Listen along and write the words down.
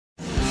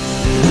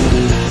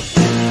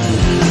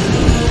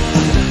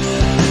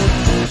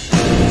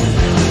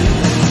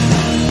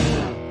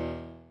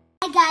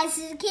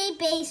Okay,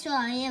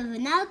 baseball. We have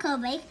another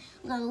code break.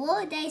 We're going to roll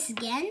the dice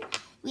again.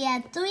 We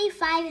have 3,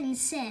 5, and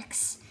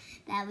 6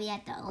 that we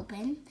have to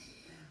open.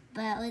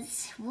 But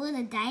let's roll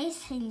the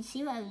dice and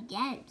see what we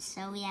get.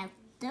 So we have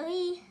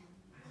 3,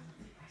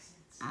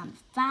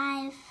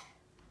 5,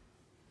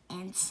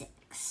 and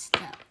 6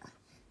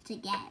 to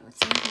get. Let's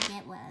see if we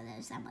get one of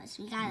those numbers.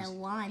 We got a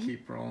 1.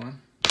 Keep rolling.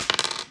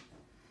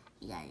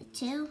 We got a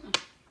 2.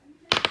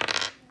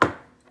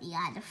 We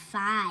got a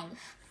 5.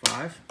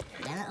 5?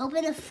 We're going to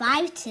open a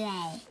 5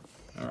 today.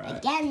 All right.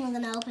 Again, we're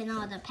going to open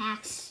all the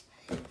packs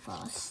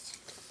first.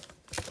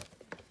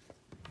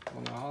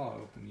 Well, now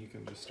I'll open. You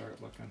can just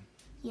start looking.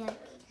 Yeah,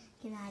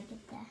 can I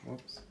get the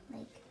Whoops.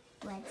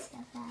 red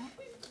stuff out?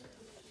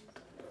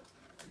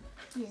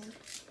 Yeah.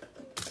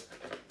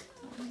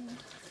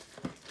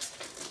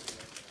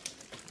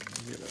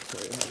 Get it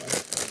for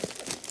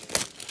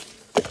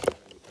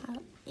you.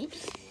 Oh,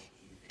 oops.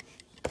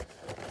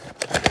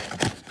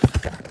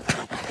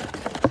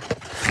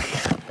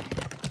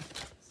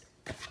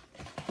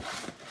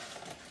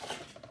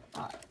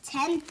 Oh,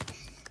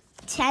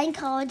 10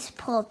 cards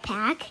per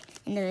pack,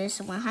 and there's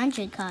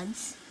 100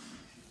 cards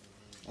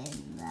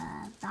in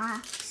the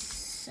box,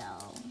 so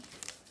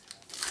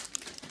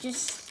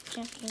just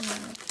checking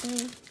the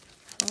 2,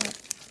 4,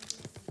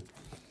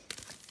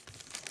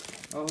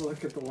 Oh,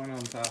 look at the one on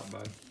top,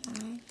 bud.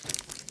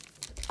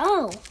 5.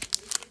 Oh,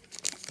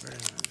 Very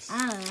nice.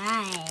 all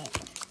right.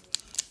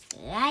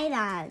 Right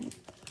on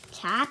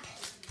top,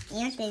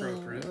 Anthony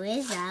appropriate.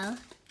 Rizzo.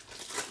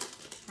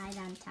 Right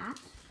on top.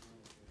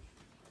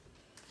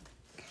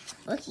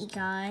 Rookie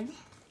card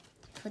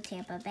for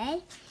Tampa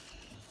Bay.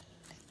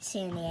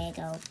 San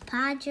Diego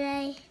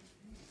Padre.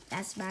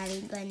 That's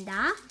Marty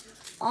Glenda.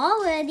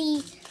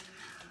 Already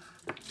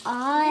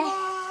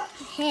all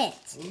hit.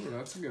 Ooh,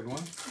 that's a good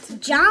one.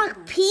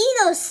 Joc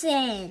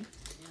Peterson.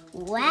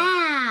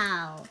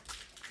 Wow.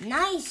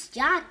 Nice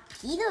Joc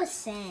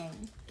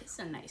Peterson. It's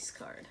a nice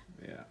card.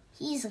 Yeah.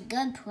 He's a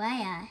good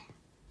player.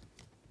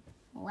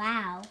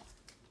 Wow.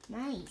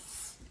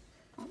 Nice.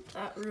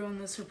 That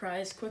ruined the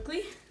surprise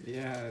quickly.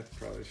 Yeah, I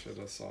probably should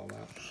have saw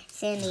that.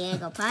 San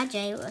Diego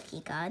Padre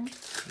rookie card.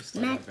 Just a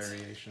lot of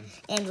variation.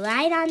 And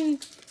right on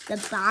the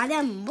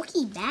bottom,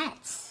 rookie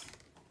bats.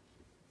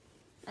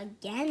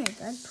 Again, a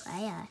good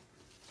player.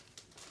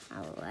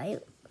 All right.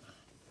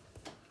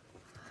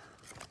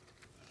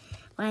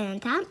 Right on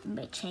top,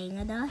 Rich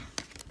Hanger.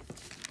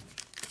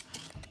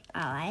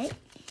 All right.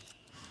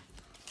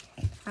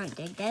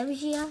 Hunter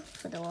Dozier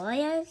for the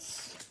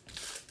Warriors.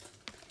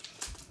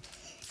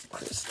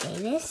 Chris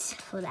Davis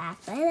for the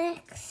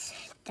Athletics.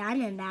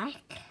 Diamondback.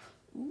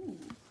 Ooh.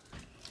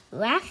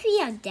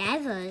 Rafael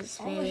Devers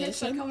All the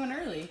hits are variation. coming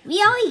early. We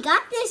already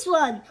got this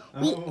one.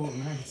 Oh,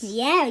 nice.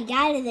 Yeah, we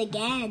got it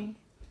again.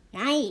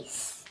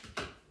 Nice.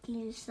 Can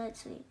you just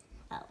let's see?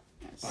 Oh,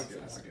 I'll get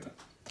it. I'll get it.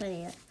 turn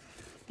it up.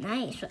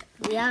 Nice.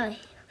 We are.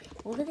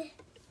 Look at it.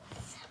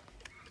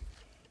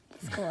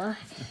 Score.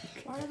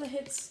 Why are the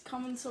hits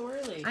coming so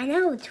early? I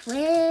know.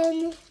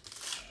 Twin.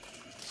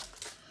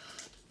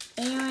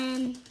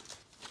 Aaron.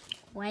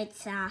 White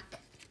Sox.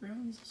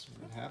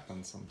 It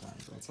happens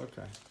sometimes. That's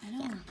okay. I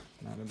know.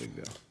 Not a big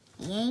deal.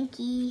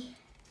 Yankee.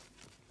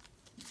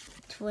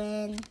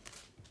 Twin.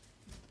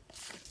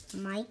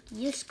 Mike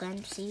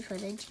Yusclemcy for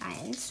the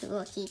Giants.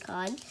 Rookie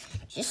card.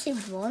 Jesse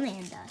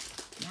Verlander.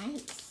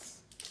 Nice.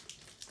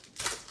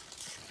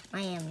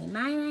 Miami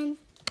Myron.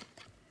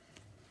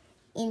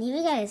 And here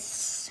we got a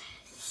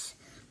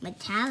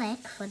metallic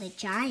for the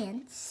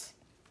Giants.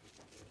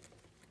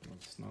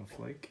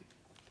 Snowflake.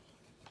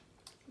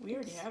 We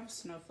already have a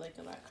snowflake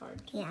of that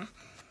card. Yeah.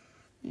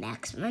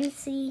 Max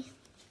Muncy.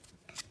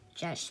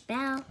 Josh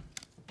Bell.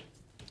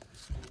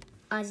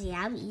 Ozzy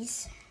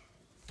Albies.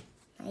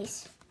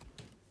 Nice.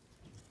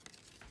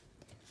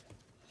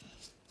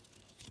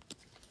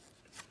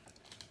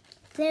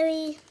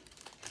 Philly.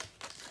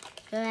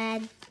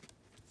 Red.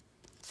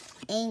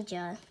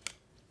 Angel.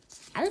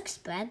 Alex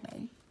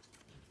Bregman.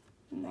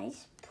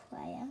 Nice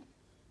player.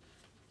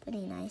 Pretty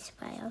nice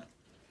player.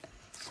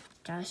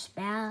 Josh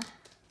Bell.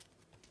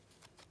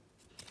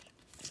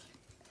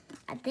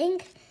 I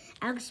think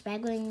Alex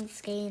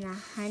Bregman's getting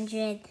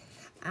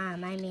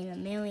 $1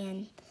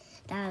 million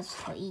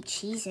for each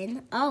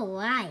season. Oh,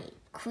 right.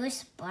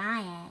 Chris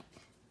Bryant.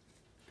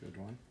 Good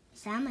one.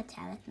 Is that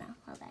metallic? No,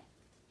 hold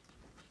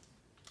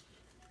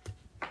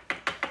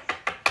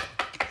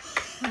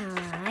on.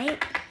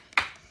 Alright.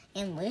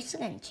 And Luis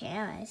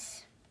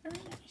Contreras. Very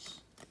nice.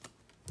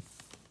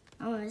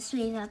 I want to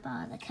sweep up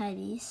all the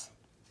Cubbies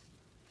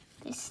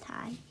this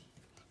time.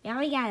 We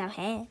already got a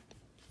hit.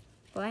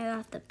 Right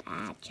off the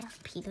bat,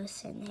 Joc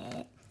Peterson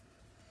hit.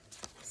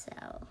 So,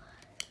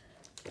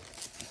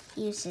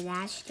 Houston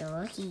Astro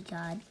rookie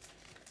card.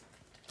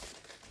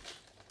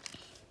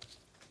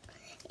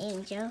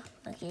 Angel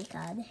rookie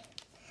card.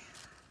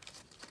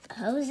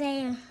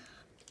 Jose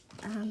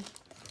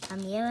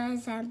Amira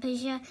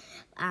Zampija.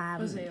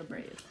 Jose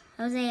Abreu.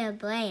 Jose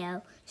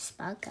Abreu.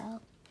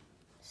 Sparkler.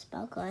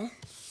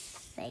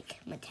 Like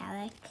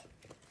metallic.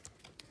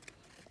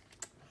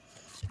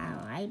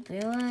 Alright,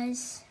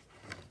 Brewers.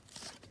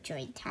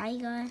 Detroit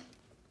Tiger.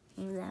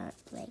 That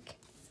like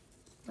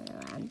went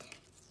around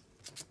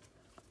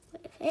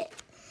with it.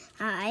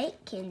 Alright,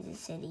 Kansas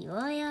City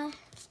Warrior.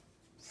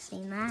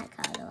 Seen that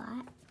card a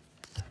lot.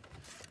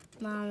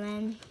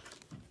 Marlin.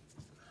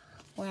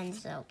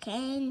 Wenzel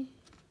Kane.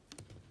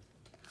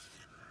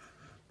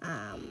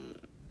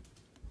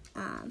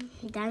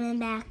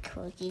 Diamondback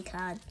rookie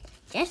card.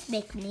 Jeff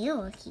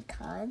McNeil rookie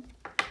card.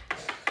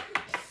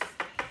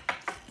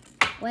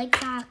 White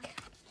Sox.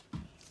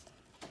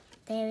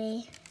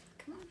 Barry.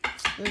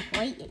 Luke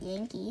White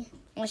Yankee.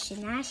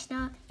 Washington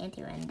National.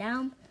 Anthony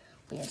Rendon.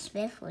 Will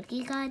Smith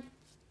rookie card.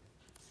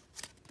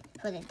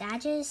 For the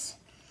Dodgers.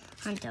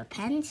 Hunter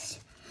Pence.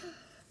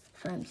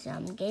 From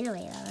some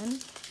Gatorade on.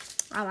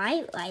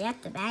 Alright, right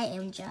at the bat,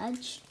 Aaron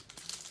Judge.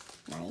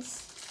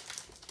 Nice.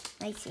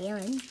 Nice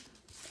feeling.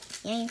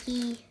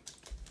 Yankee.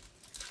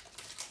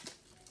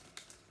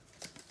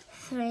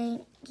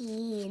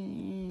 Frankie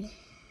and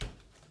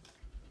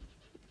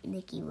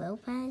Nicky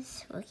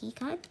Lopez, rookie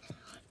card.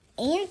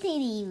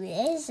 Anthony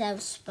Rizzo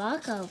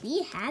Sparkle.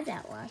 We had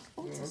that one.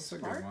 Oh, it's That's a a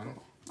good one.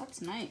 sparkle.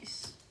 That's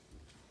nice.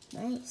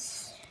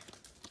 Nice.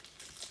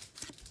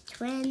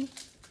 Twin.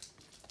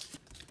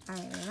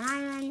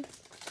 Iron.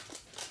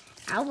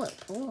 Albert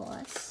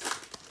Pujols.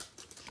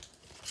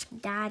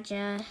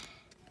 Dodger.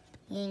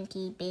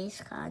 Yankee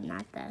base card,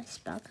 not the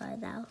spell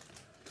card though.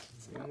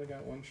 We only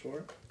got one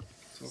short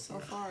so So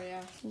far. far,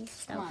 yeah.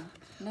 He's Come on,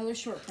 another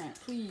short print,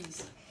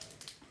 please.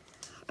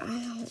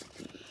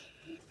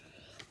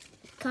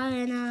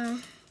 Cardinal.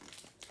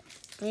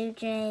 Blue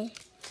Jay.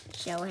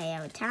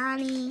 Shohei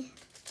Ohtani.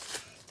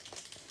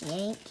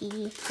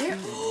 Yankee.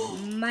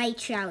 Mike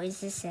Trout, is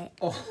this it?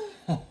 Oh,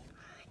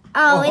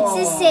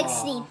 It's a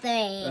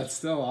 63. that's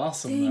still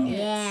awesome Dang though. it.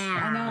 Yeah.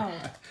 I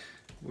know.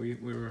 We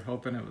were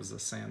hoping it was a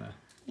Santa.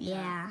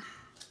 Yeah.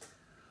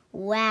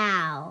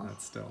 Wow.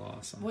 That's still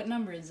awesome. What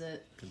number is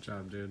it? Good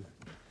job, dude.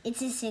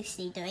 It's a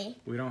 63.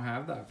 We don't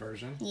have that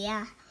version.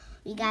 Yeah.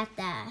 We got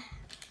the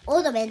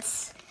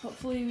ornaments.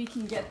 Hopefully we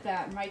can get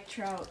that Mike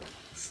Trout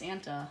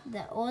Santa.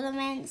 The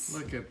ornaments.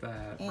 Look at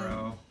that, and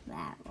bro.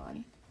 that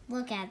one.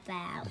 Look at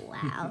that.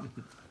 Wow.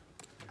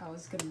 That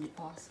was gonna be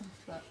awesome.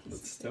 But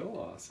It's still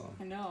awesome.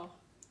 I know.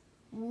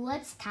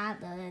 What's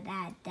top loaded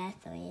that?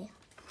 Definitely.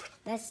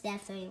 That's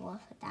definitely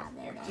worth a top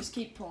loader. Just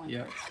keep pulling.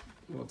 Yep,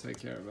 we'll take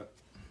care of it.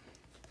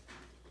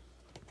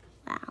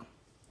 Wow.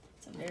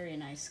 It's a very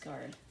nice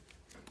card.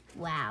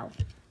 Wow.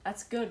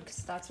 That's good because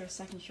that's our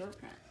second short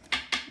print.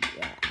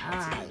 Yeah.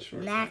 Alright.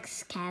 short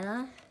Max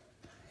Keller.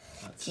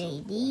 That's so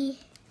JD.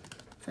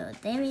 Phil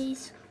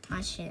Davies.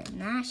 Washington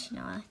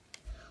National.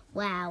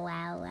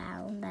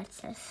 Wow.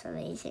 That's just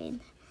amazing.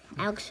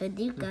 Alex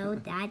Verdugo.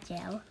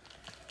 Dodger.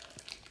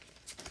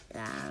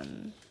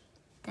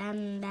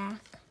 Diamondback.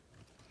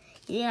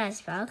 You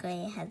guys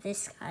probably have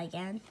this guy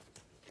again.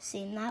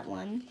 Seen that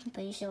one. I'm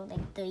pretty sure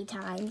like 3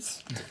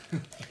 times.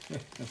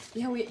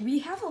 Yeah, we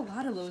have a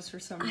lot of those for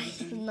some I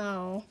reason.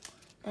 know.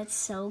 That's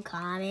so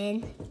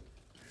common.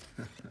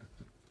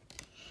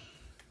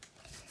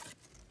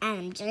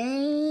 Adam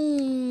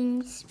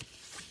James.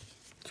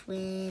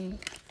 Twin.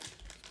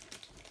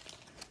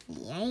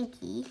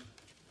 Yankee.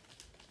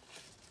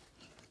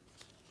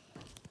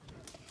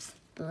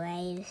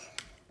 Braves.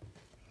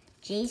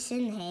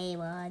 Jason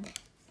Hayward.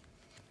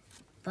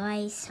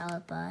 Bryce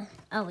Harper.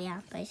 Oh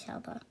yeah, Bryce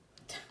Harper.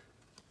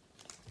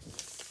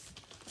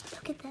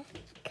 Look at that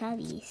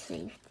Cubbies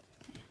sleeve.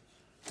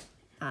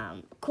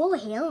 Cool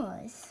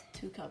healers.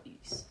 2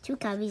 Cubbies. 2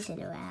 Cubbies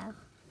in a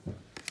row.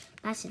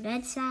 Boston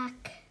Red Sox.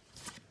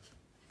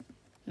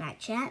 Matt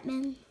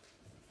Chapman.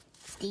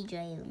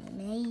 DJ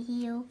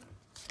Mayhew.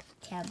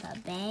 Tampa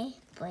Bay.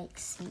 Blake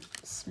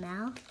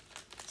Snell.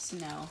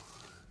 Snow.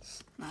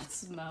 Not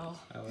smell.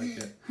 I like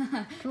it.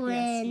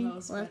 Twin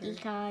smells rookie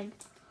better. card.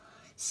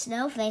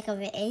 Snowflake of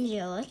an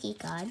Angel rookie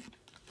card.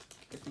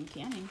 Good thing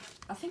canning.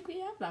 I think we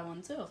have that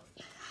one too.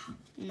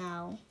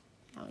 No.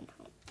 No, we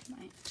don't.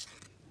 Right.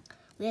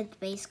 We have the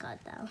base card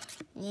though.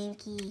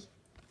 Yankee.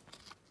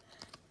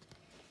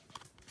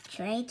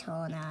 Trey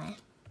Turner.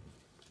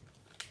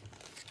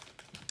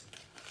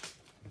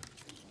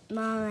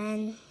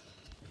 Mullen.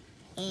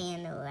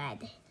 And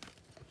red.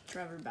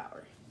 Trevor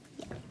Bauer.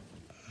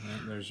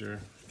 Right, there's your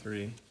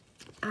 3.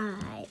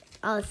 Alright.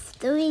 Our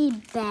 3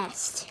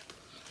 best.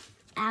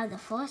 Out of the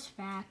first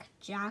pack,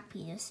 Joc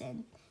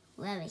Peterson.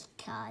 Relic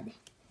card.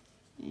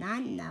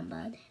 Not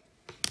numbered.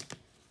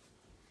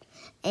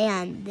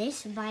 And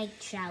this Mike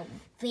Trout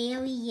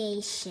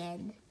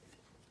variation.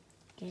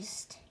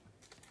 Just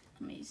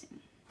Amazing.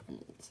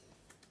 amazing.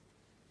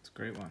 It's a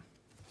great one.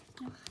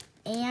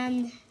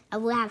 And a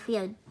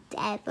Rafael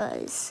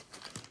Devers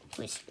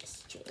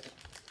Christmas tree.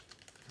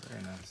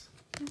 Very nice.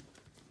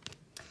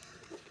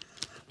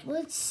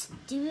 Let's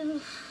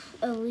do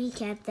a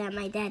recap that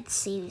my dad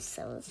sees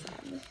those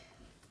them.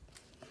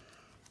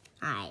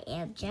 I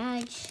am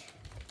Judge.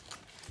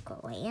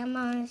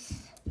 Grandmas.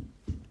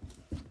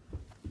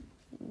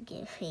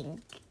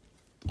 Giving,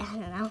 I don't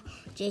know,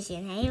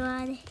 Jason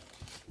Hayward.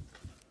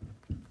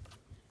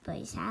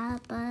 Bryce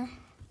Harper.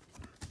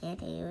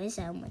 Anthony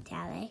Rizzo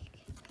Metallic.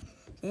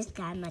 This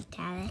guy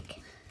metallic.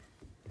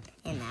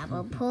 And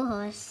Apple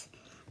Pujols.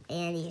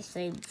 And he's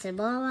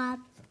Samoa.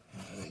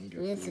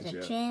 Luis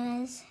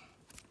Gutierrez.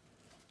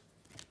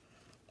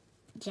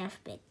 Jeff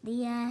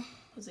McNeil.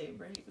 Jose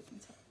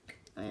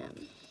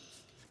Abreu.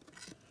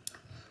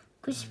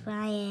 Chris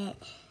Bryant.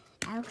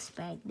 Alex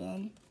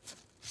Bregman.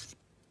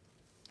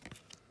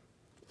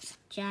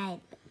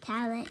 Giant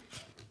Metallic.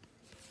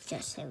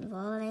 Justin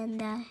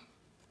Verlander.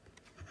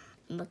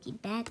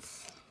 Mookie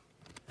Betts.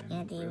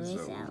 Andy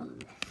Rizzo.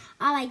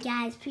 Alright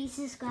guys, please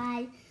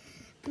subscribe.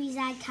 Please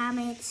add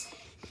comments.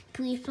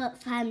 Please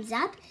put thumbs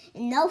up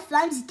and no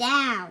thumbs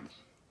down.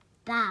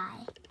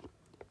 Bye.